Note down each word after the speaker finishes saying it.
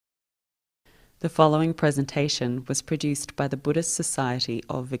The following presentation was produced by the Buddhist Society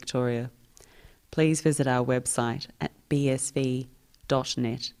of Victoria. Please visit our website at bsv.net.au.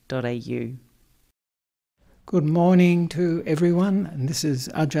 Good morning to everyone, and this is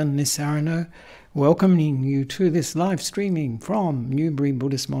Ajahn Nissarano welcoming you to this live streaming from Newbury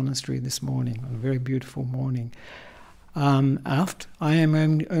Buddhist Monastery this morning, a very beautiful morning. I am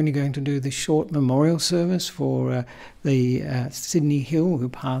only going to do the short memorial service for the Sydney Hill who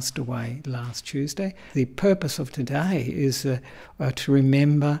passed away last Tuesday. The purpose of today is to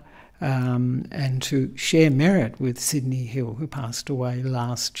remember and to share merit with Sydney Hill, who passed away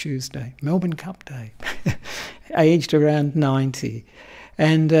last Tuesday, Melbourne Cup Day, aged around 90.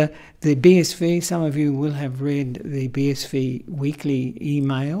 And the BSV, some of you will have read the BSV weekly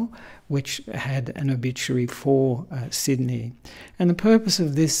email, which had an obituary for Sydney. And the purpose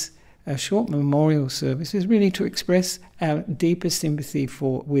of this short memorial service is really to express our deepest sympathy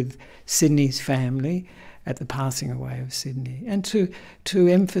with Sydney's family at the passing away of Sydney, and to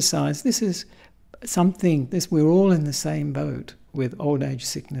emphasise this is something, we're all in the same boat with old age,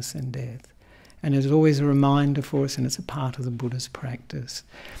 sickness and death. And it's always a reminder for us, and it's a part of the Buddhist practice.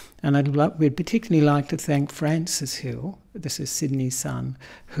 And we'd particularly like to thank Francis Hill, this is Sydney's son,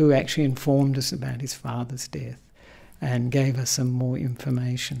 who actually informed us about his father's death and gave us some more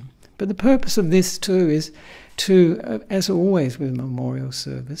information. But the purpose of this too is to, as always with memorial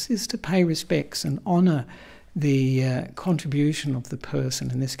service, is to pay respects and honour the contribution of the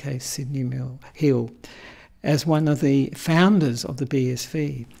person, in this case Sydney Hill, as one of the founders of the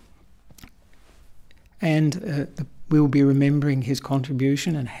BSV. And we'll be remembering his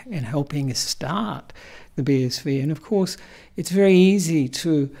contribution and helping us start the BSV. And of course, it's very easy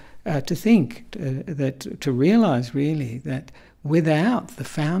to think, to realise really that without the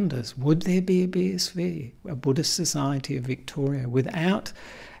founders, would there be a BSV, a Buddhist Society of Victoria? Without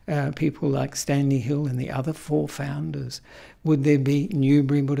people like Stanley Hill and the other four founders, would there be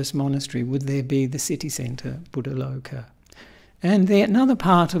Newbury Buddhist Monastery? Would there be the city centre, Buddha Loka? And another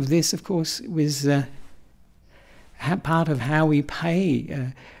part of this, of course, was part of how we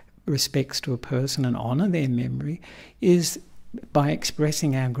pay respects to a person and honour their memory is by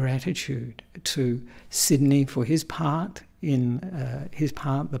expressing our gratitude to Sydney for his part in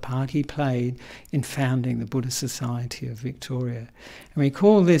the part he played in founding the Buddhist Society of Victoria. And we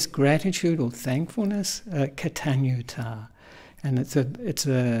call this gratitude or thankfulness katanyuta. And it's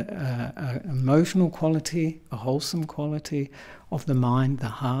a emotional quality, a wholesome quality of the mind, the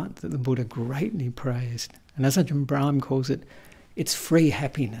heart, that the Buddha greatly praised. And as Ajahn Brahm calls it, it's free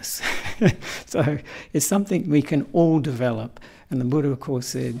happiness. So it's something we can all develop. And the Buddha, of course,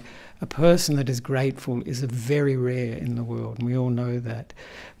 said, a person that is grateful is very rare in the world, and we all know that.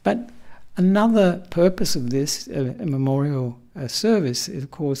 But another purpose of this memorial service,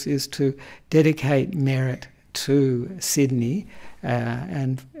 of course, is to dedicate merit to Sydney,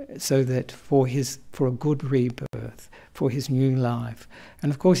 and so that for a good rebirth, for his new life.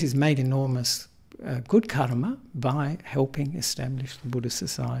 And of course he's made enormous good karma by helping establish the Buddhist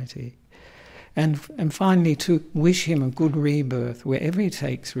Society. And finally, to wish him a good rebirth wherever he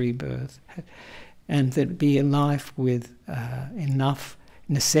takes rebirth, and that it be a life with enough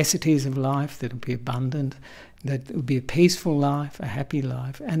necessities of life, that it will be abundant, that it will be a peaceful life, a happy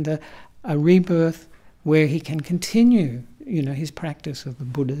life, and a rebirth where he can continue, his practice of the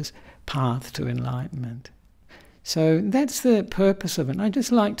Buddha's path to enlightenment. So that's the purpose of it. And I'd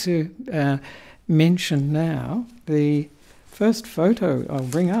just like to mention now the first photo I'll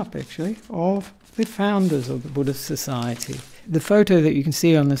bring up, actually, of the founders of the Buddhist Society. The photo that you can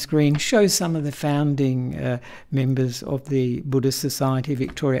see on the screen shows some of the founding members of the Buddhist Society of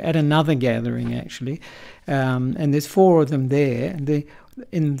Victoria at another gathering, actually. And there's four of them there.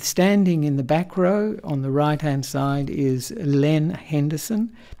 Standing in the back row on the right-hand side is Len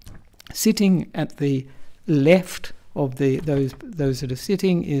Henderson. Sitting at the left of those that are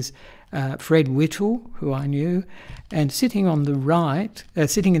sitting is Fred Whittle, who I knew, and sitting on the right,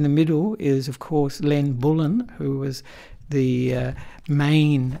 sitting in the middle is, of course, Len Bullen, who was the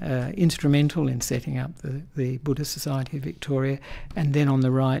main instrumental in setting up the Buddhist Society of Victoria, and then on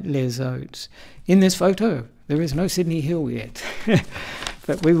the right, Les Oates. In this photo, there is no Sydney Hill yet,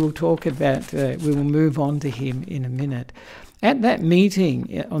 but we will talk about, we will move on to him in a minute. At that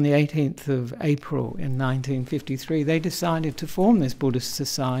meeting on the 18th of April in 1953, they decided to form this Buddhist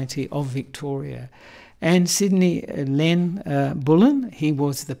Society of Victoria. And Len Bullen, he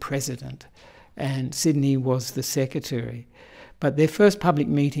was the president, and Sydney was the secretary. But their first public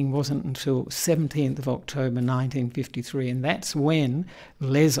meeting wasn't until 17th of October 1953, and that's when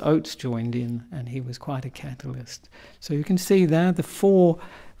Les Oates joined in, and he was quite a catalyst. So you can see there the four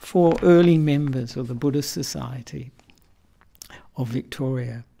early members of the Buddhist Society of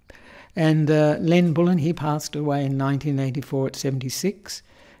Victoria. And Len Bullen, he passed away in 1984 at 76.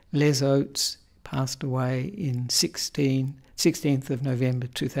 Les Oates passed away in 16th of November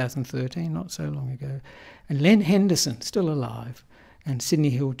 2013, not so long ago. And Len Henderson, still alive. And Sidney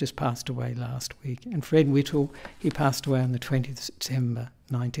Hill just passed away last week. And Fred Whittle, he passed away on the 20th of September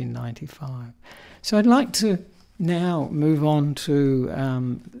 1995. So I'd like to now move on to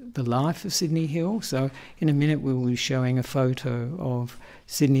the life of Sidney Hill. So in a minute we will be showing a photo of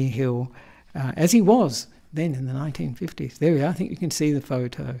Sidney Hill as he was then in the 1950s. There we are, I think you can see the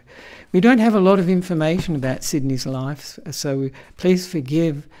photo. We don't have a lot of information about Sidney's life, so please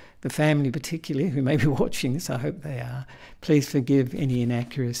forgive the family particularly, who may be watching this, I hope they are. Please forgive any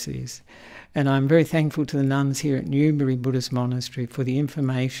inaccuracies. And I'm very thankful to the nuns here at Newbury Buddhist Monastery for the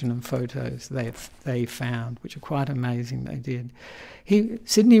information and photos they found, which are quite amazing they did.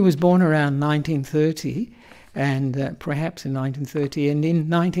 Sidney was born around 1930, and perhaps in 1930, and in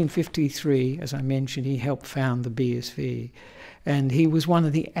 1953, as I mentioned, he helped found the BSV. And he was one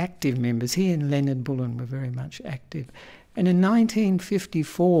of the active members. He and Leonard Bullen were very much active. And in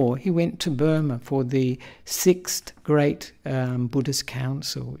 1954, he went to Burma for the 6th Great Buddhist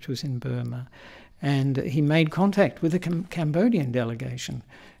Council, which was in Burma. And he made contact with the Cambodian delegation,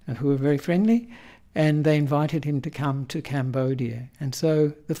 who were very friendly, and they invited him to come to Cambodia. And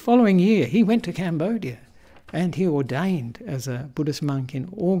so the following year, he went to Cambodia, and he ordained as a Buddhist monk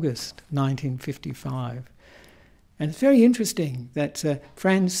in August 1955. And it's very interesting that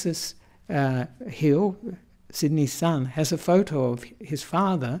Francis Hill, Sidney's son, has a photo of his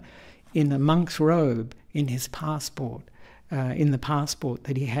father in a monk's robe in his passport, in the passport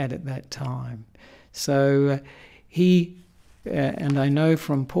that he had at that time. So and I know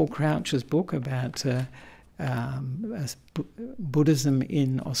from Paul Crouch's book about Buddhism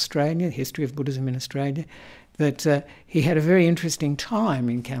in Australia, history of Buddhism in Australia, that he had a very interesting time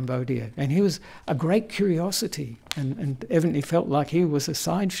in Cambodia, and he was a great curiosity, and evidently felt like he was a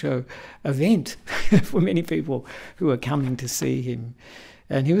sideshow event for many people who were coming to see him.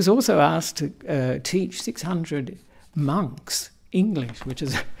 And he was also asked to teach 600 monks English, which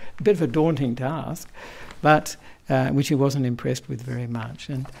is a bit of a daunting task, but which he wasn't impressed with very much.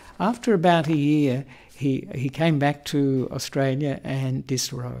 And after about a year, he came back to Australia and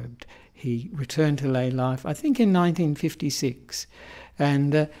disrobed. He returned to lay life, I think in 1956.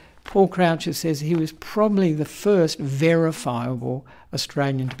 And Paul Croucher says he was probably the first verifiable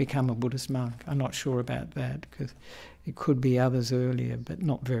Australian to become a Buddhist monk. I'm not sure about that, because it could be others earlier, but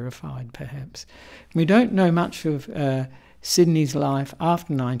not verified perhaps. We don't know much of Sidney's life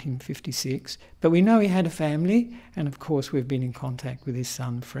after 1956, but we know he had a family, and of course we've been in contact with his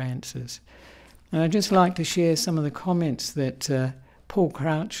son Francis. And I'd just like to share some of the comments that Paul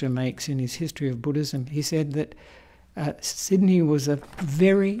Croucher makes in his History of Buddhism. He said that Sidney was a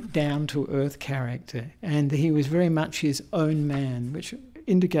very down-to-earth character, and he was very much his own man, which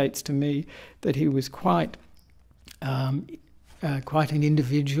indicates to me that he was quite an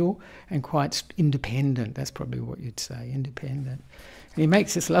individual and quite independent. That's probably what you'd say, independent. And he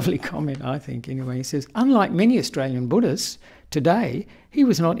makes this lovely comment, I think, anyway. He says, unlike many Australian Buddhists today, he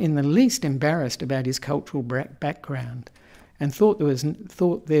was not in the least embarrassed about his cultural background, and thought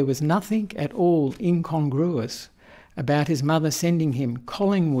there was nothing at all incongruous about his mother sending him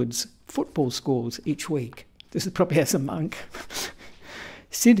Collingwood's football scores each week. This is probably as a monk.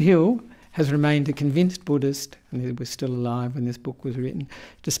 Sid Hill has remained a convinced Buddhist, and he was still alive when this book was written,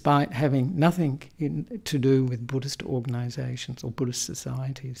 despite having nothing to do with Buddhist organisations or Buddhist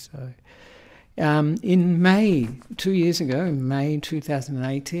societies. So, in May, 2 years ago, in May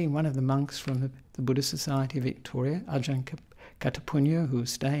 2018, one of the monks from the Buddhist Society of Victoria, Ajahn Katapunya, who was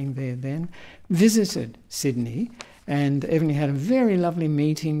staying there then, visited Sidney, and Evany had a very lovely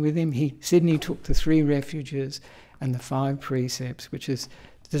meeting with him. Sidney took the 3 refuges and the 5 precepts, which is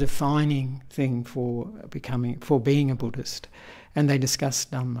the defining thing for being a Buddhist, and they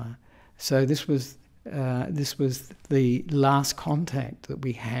discussed Dhamma. So this was the last contact that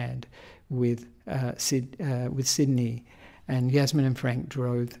we had with Sidney, and Yasmin and Frank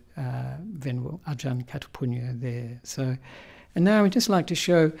drove Venerable Ajahn Katapunya there. So, and now I'd just like to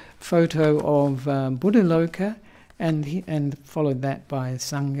show a photo of Buddha Loka, and followed that by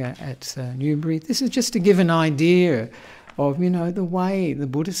Sangha at Newbury. This is just to give an idea of, the way the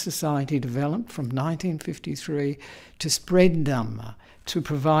Buddhist Society developed from 1953 to spread Dhamma, to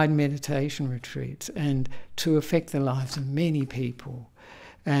provide meditation retreats and to affect the lives of many people.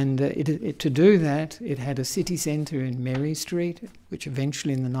 And to do that, it had a city centre in Mary Street, which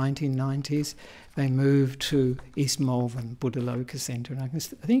eventually in the 1990s they moved to East Malvern, Buddha Loka Centre. And I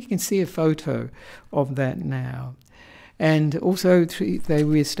think you can see a photo of that now. And also they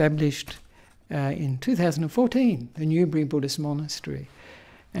re-established in 2014 the Newbury Buddhist Monastery.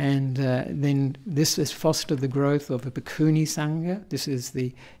 And then this has fostered the growth of a Bhikkhuni Sangha. This is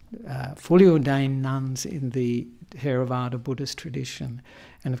the fully ordained nuns in the Theravada Buddhist tradition.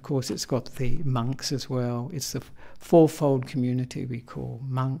 And of course it's got the monks as well. It's the fourfold community we call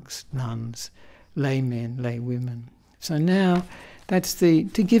monks, nuns, laymen, laywomen. So now that's to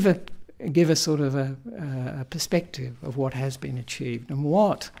give a sort of a perspective of what has been achieved and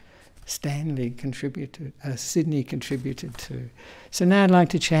what Sydney contributed to. So now I'd like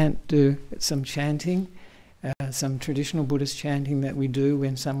to do some chanting, some traditional Buddhist chanting that we do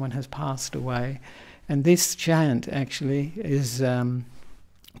when someone has passed away. And this chant actually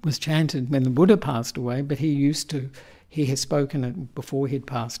was chanted when the Buddha passed away, but he has spoken it before he'd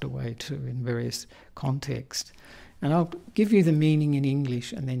passed away too, in various contexts. And I'll give you the meaning in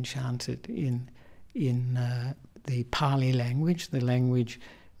English and then chant it in the Pali language, the language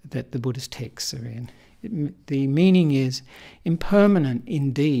that the Buddhist texts are in. The meaning is, impermanent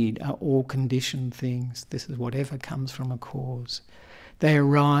indeed are all conditioned things. This is whatever comes from a cause. They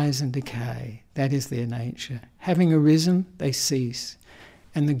arise and decay. That is their nature. Having arisen, they cease.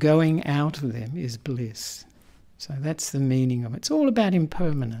 And the going out of them is bliss. So that's the meaning of it. It's all about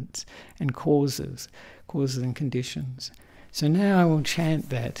impermanence and causes and conditions. So now I will chant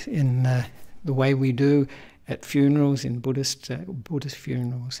that in the way we do at funerals, in Buddhist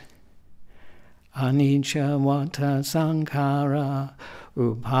funerals. Anicca vata sankhara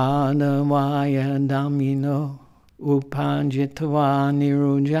upadavaya dhammino upanjitva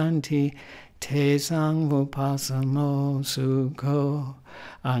nirujanti te sangvupasamo sukho.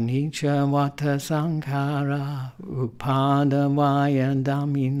 Anicca vata sankhara upadavaya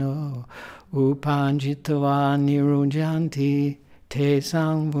dhammino upanjitva nirujanti te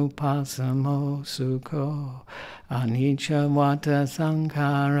sangvupasamo sukho. Anicca vata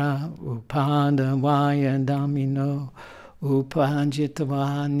sankhara upadavaya dhammino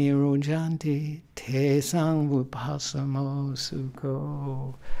upanjitva nirujanti te sangvupasamo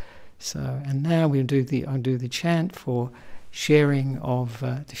sukho. So, and now I'll do the chant for sharing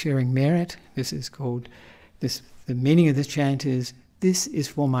merit. This is called the meaning of this chant is, this is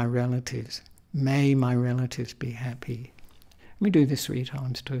for my relatives. May my relatives be happy. Let me do this 3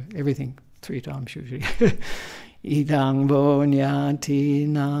 times too. Everything 3 times usually. Idang vonyati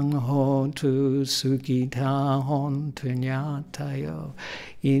nang hotu sukita hontu nyatayo.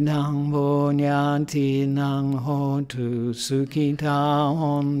 Idang vonyati nang hotu sukita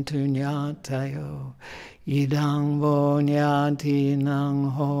hontu nyatayo. Idang vonyati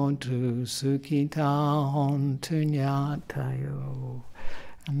nang hotu sukita hontu nyatayo.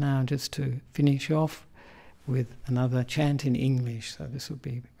 And now just to finish off with another chant in English, so this will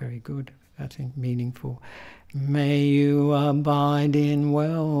be very good, I think meaningful. May you abide in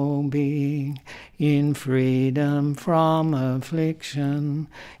well-being, in freedom from affliction,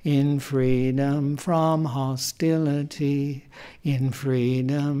 in freedom from hostility, in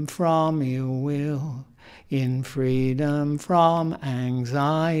freedom from ill will, in freedom from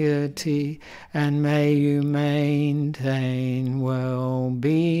anxiety, and may you maintain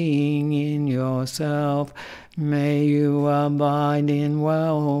well-being in yourself. May you abide in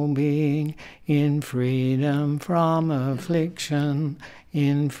well-being, in freedom from affliction,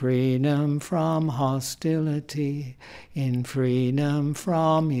 in freedom from hostility, in freedom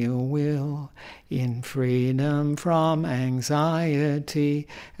from ill will, in freedom from anxiety,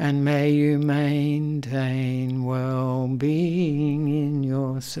 and may you maintain well-being in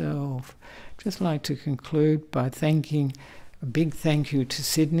yourself. Just like to conclude by thanking, a big thank you to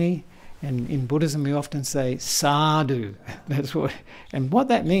Sydney. And in Buddhism we often say sadhu. That's what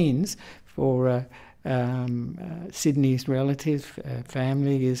that means for Sydney's relatives,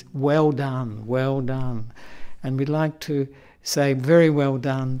 family, is well done, well done. And we'd like to say very well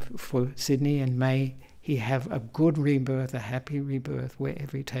done for Sydney, and may he have a good rebirth, a happy rebirth,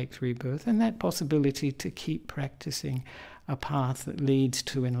 wherever he takes rebirth, and that possibility to keep practicing a path that leads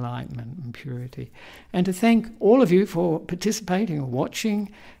to enlightenment and purity. And to thank all of you for participating or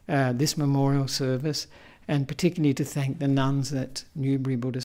watching this memorial service, and particularly to thank the nuns at Newbury Buddhist